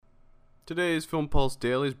Today's Film Pulse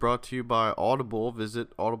Daily is brought to you by Audible.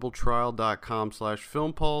 Visit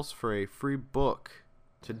audibletrial.com/filmpulse for a free book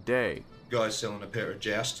today. Guy's selling a pair of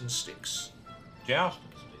jousting sticks. Jousting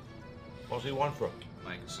sticks? What's he want for it?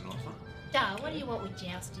 Make us an offer. Duh, what do you want with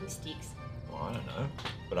jousting sticks? Well, I don't know.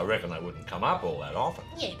 But I reckon they wouldn't come up all that often.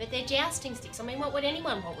 Yeah, but they're jousting sticks. I mean, what would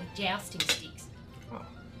anyone want with jousting sticks?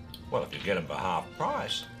 Well, if you get them for half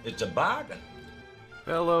price, it's a bargain.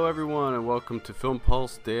 Hello everyone and welcome to Film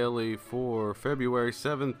Pulse Daily for February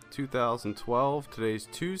 7th, 2012. Today's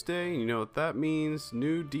Tuesday, and you know what that means,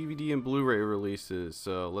 new DVD and Blu-ray releases,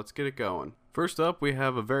 so let's get it going. First up, we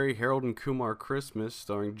have A Very Harold and Kumar Christmas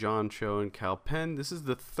starring John Cho and Kal Penn. This is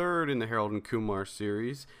the third in the Harold and Kumar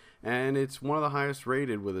series, and it's one of the highest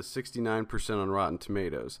rated with a 69% on Rotten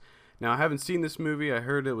Tomatoes. Now, I haven't seen this movie. I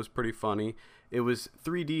heard it was pretty funny. It was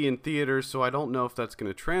 3D in theaters, so I don't know if that's going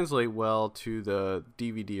to translate well to the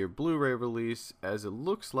DVD or Blu-ray release, as it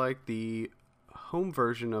looks like the home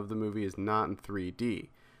version of the movie is not in 3D.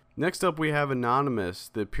 Next up, we have Anonymous,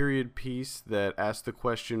 the period piece that asked the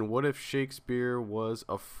question, what if Shakespeare was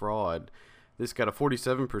a fraud? This got a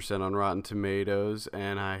 47% on Rotten Tomatoes,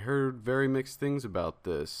 and I heard very mixed things about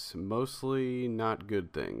this, mostly not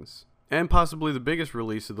good things. And possibly the biggest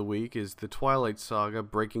release of the week is The Twilight Saga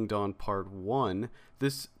Breaking Dawn Part 1.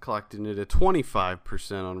 This clocked in at a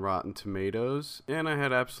 25% on Rotten Tomatoes, and I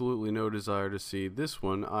had absolutely no desire to see this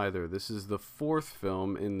one either. This is the fourth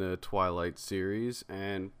film in the Twilight series,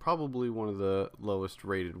 and probably one of the lowest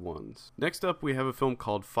rated ones. Next up, we have a film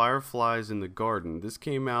called Fireflies in the Garden. This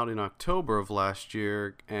came out in October of last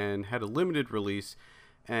year and had a limited release,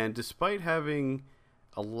 and despite having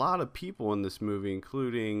a lot of people in this movie,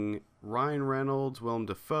 including Ryan Reynolds, Willem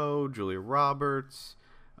Dafoe, Julia Roberts,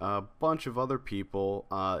 a bunch of other people,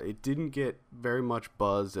 it didn't get very much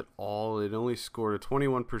buzz at all. It only scored a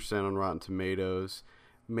 21% on Rotten Tomatoes,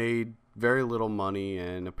 made very little money,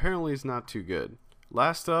 and apparently is not too good.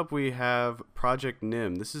 Last up, we have Project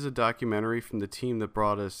Nim. This is a documentary from the team that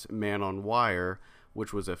brought us Man on Wire,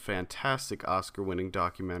 which was a fantastic Oscar-winning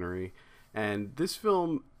documentary. And this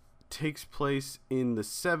film takes place in the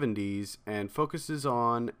 70s and focuses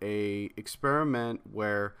on a experiment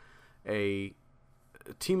where a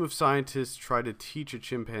team of scientists try to teach a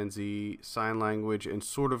chimpanzee sign language and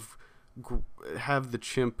sort of have the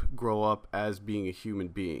chimp grow up as being a human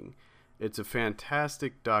being. It's a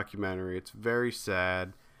fantastic documentary. It's very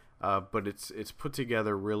sad, but it's put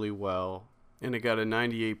together really well, and it got a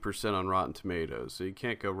 98% on Rotten Tomatoes, so you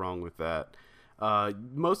can't go wrong with that.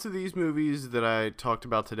 Most of these movies that I talked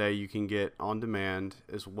about today you can get on demand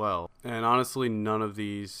as well. And honestly, none of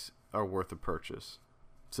these are worth a purchase.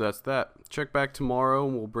 So that's that. Check back tomorrow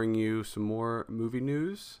and we'll bring you some more movie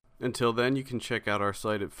news. Until then, you can check out our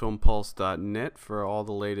site at filmpulse.net for all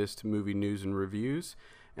the latest movie news and reviews.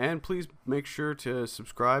 And please make sure to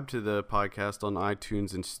subscribe to the podcast on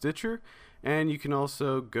iTunes and Stitcher. And you can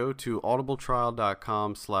also go to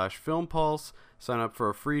audibletrial.com/filmpulse, sign up for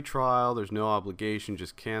a free trial. There's no obligation,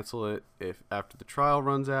 just cancel it. If after the trial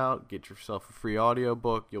runs out, get yourself a free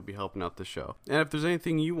audiobook. You'll be helping out the show. And if there's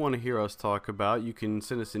anything you want to hear us talk about, you can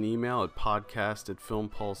send us an email at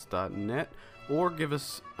podcast@filmpulse.net or give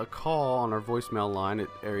us a call on our voicemail line at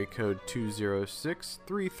area code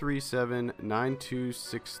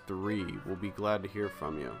 206-337-9263. We'll be glad to hear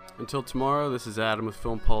from you. Until tomorrow, this is Adam with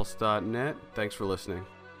filmpulse.net. Thanks for listening.